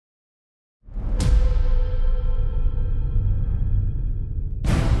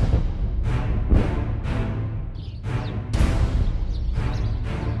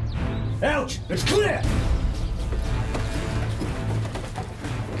out! It's clear!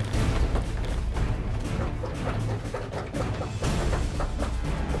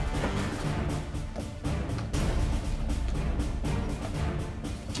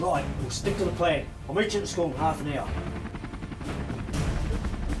 Right, we'll stick to the plan. I'll meet you at the school in half an hour.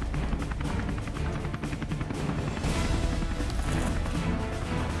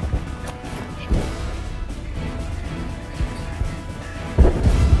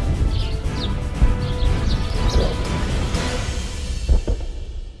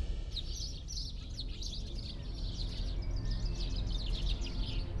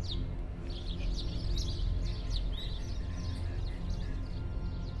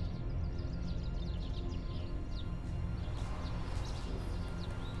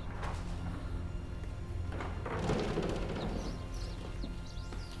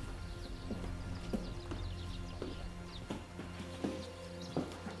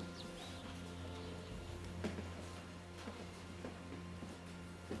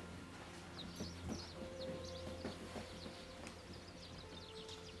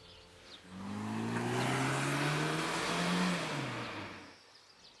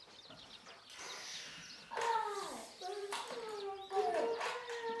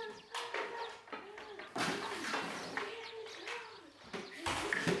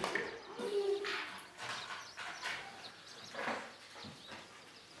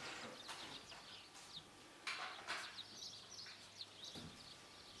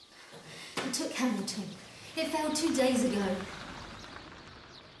 It took Hamilton. It fell 2 days ago.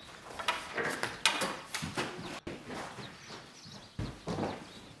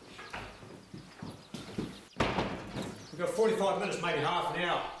 We've got 45 minutes, maybe half an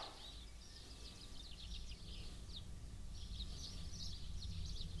hour.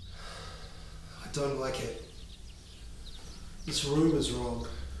 I don't like it. This room is wrong.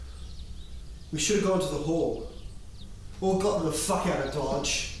 We should have gone to the hall. Or gotten the fuck out of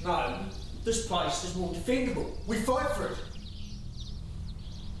Dodge. No, this place is more defendable. We fight for it.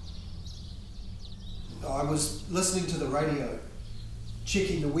 I was listening to the radio,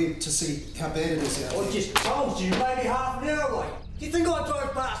 checking the web to see how bad it is out there. I just told you, maybe half an hour away. Do you think I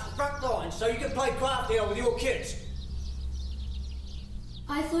drove past the front line so you can play craft hour with your kids?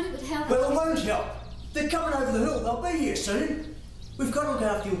 I thought it would help. Well, it won't help. They're coming over the hill. They'll be here soon. We've got to look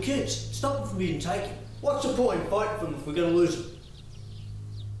after your kids. Stop them from being taken. What's the point fighting for them if we're going to lose them?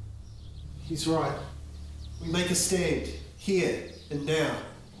 He's right. We make a stand, here and now.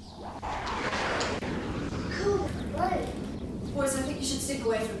 Cool, right. Boys, I think you should stick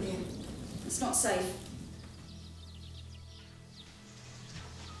away from here. It's not safe.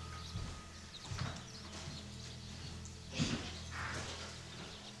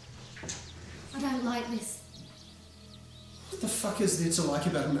 I don't like this. What the fuck is there to like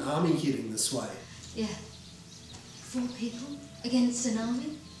about an army heading this way? Yeah. 4 people against an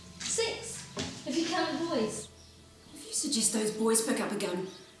army? 6, if you count the boys. If you suggest those boys pick up a gun,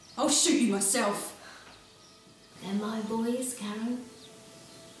 I'll shoot you myself. They're my boys, Karen.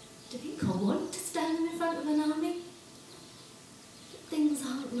 Do you think I want to stand in front of an army? But things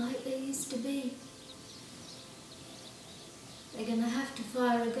aren't like they used to be. They're gonna have to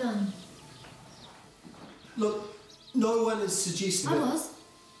fire a gun. Look, no one is suggesting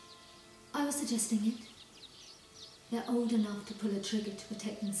I was suggesting it. They're old enough to pull a trigger to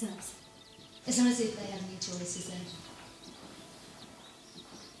protect themselves. It's not as if they have any choices then.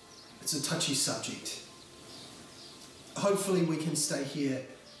 It's a touchy subject. Hopefully we can stay here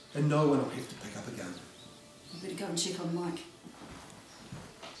and no one will have to pick up a gun. I better go and check on Mike.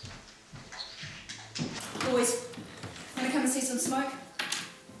 Boys, wanna come and see some smoke?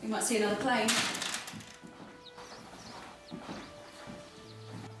 We might see another plane.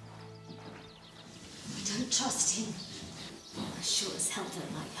 I don't trust him. I sure as hell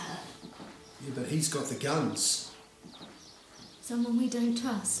don't like her. Yeah, but he's got the guns. Someone we don't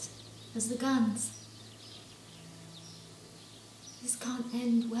trust has the guns. This can't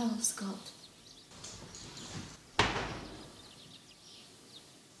end well, Scott.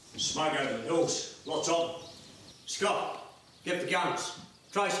 Smoke over the hills. Lots of them. Scott, get the guns.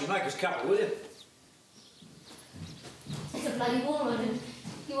 Tracy, make us a couple, will you? There's a bloody war on him.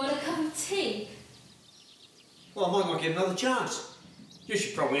 You want a cup of tea? Well, I might not get another chance. You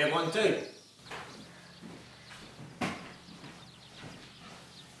should probably have one too.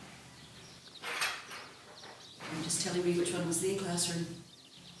 I'm just telling me which one was their classroom.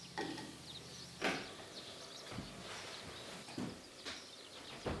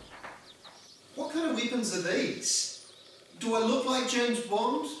 What kind of weapons are these? Do I look like James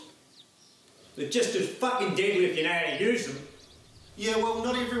Bond? They're just as fucking deadly if you know how to use them. Yeah, well,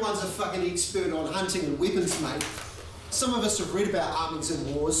 not everyone's a fucking expert on hunting and weapons, mate. Some of us have read about armies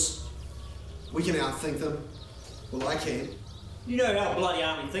and wars. We can outthink them. Well, I can. You know how a bloody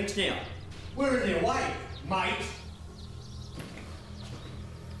army thinks now. We're in their way, mate.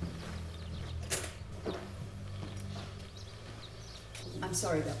 I'm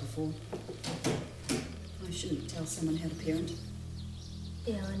sorry about before. I shouldn't tell someone how to parent.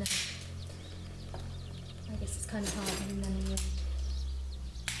 Yeah, I know. I guess it's kind of hard having none of you.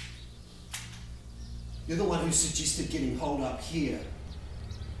 You're the one who suggested getting holed up here.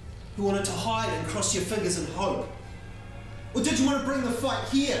 Who wanted to hide and cross your fingers and hope. Or did you want to bring the fight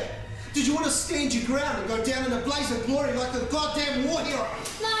here? Did you want to stand your ground and go down in a blaze of glory like a goddamn war hero?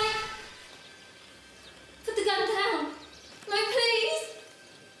 Mike! Put the gun down! Mike, please!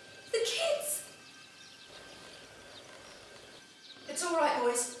 The kids! It's all right,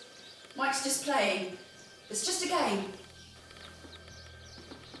 boys. Mike's just playing. It's just a game.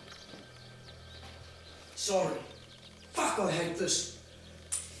 Sorry. Fuck, I hate this.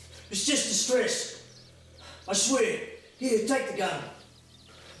 It's just a stress. I swear. Here, take the gun.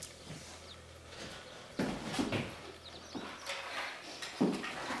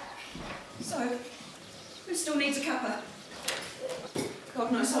 So, who still needs a cuppa?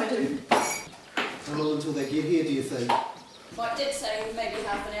 God knows I do. How long until they get here, do you think? Mike did say maybe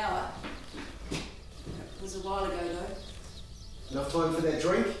half an hour. It was a while ago, though. Enough time for that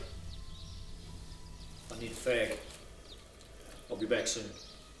drink? I need a fag. I'll be back soon.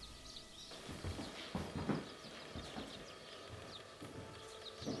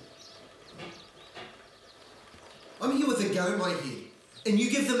 I'm here with a gun in my head, and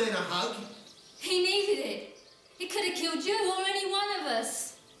you give the man a hug? He needed it. It could have killed you or any one of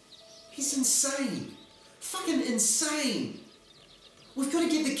us. He's insane. Fucking insane. We've got to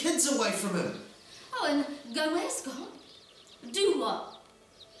get the kids away from him. Oh, and go where, Scott? Do what?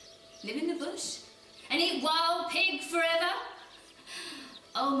 Live in the bush? And eat wild pig forever?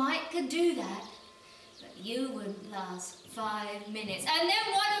 Oh, Mike could do that. But you wouldn't last 5 minutes. And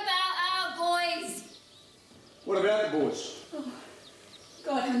then what about our boys? What about the boys? Oh,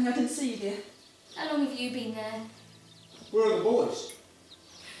 God, honey, I didn't see you there. How long have you been there? Where are the boys?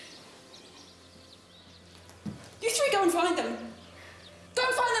 You three go and find them. Go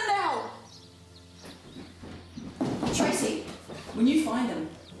and find them now! Tracy, when you find them,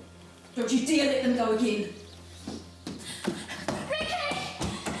 don't you dare let them go again. Ricky!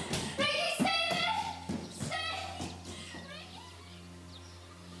 Ricky, stay there! Stay!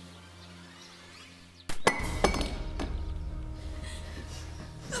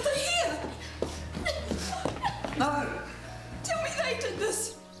 Are they here? No! Tell me they did this.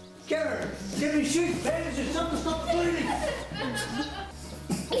 Karen! Get me shoot bandages! Something stop the bleeding!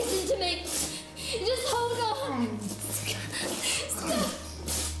 Listen to me. Just hold on. Stop.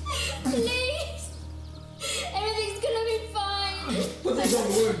 Please. Everything's gonna be fine. Put these on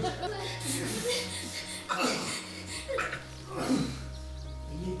the wound.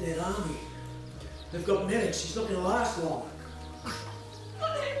 You need that army. They've got medics. He's not going to last long.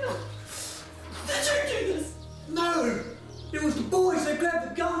 Did you do this? No! It was the boys. They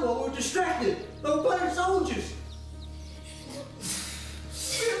grabbed the gun while we were distracted. They were playing soldiers.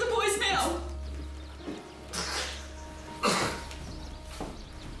 Where are the boys now?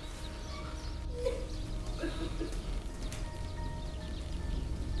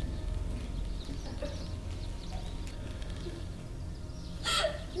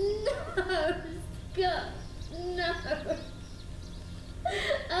 No, Scott. No.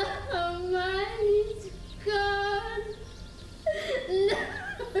 Oh, my God. No.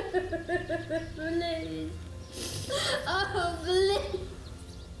 Please. Oh, please.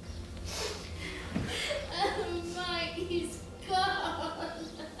 Oh, Mike, he's gone.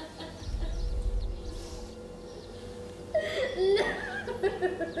 No.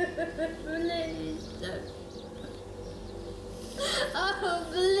 Please don't. Oh,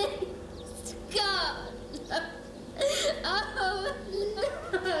 please, God. Oh, no,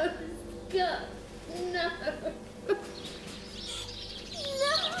 God, no.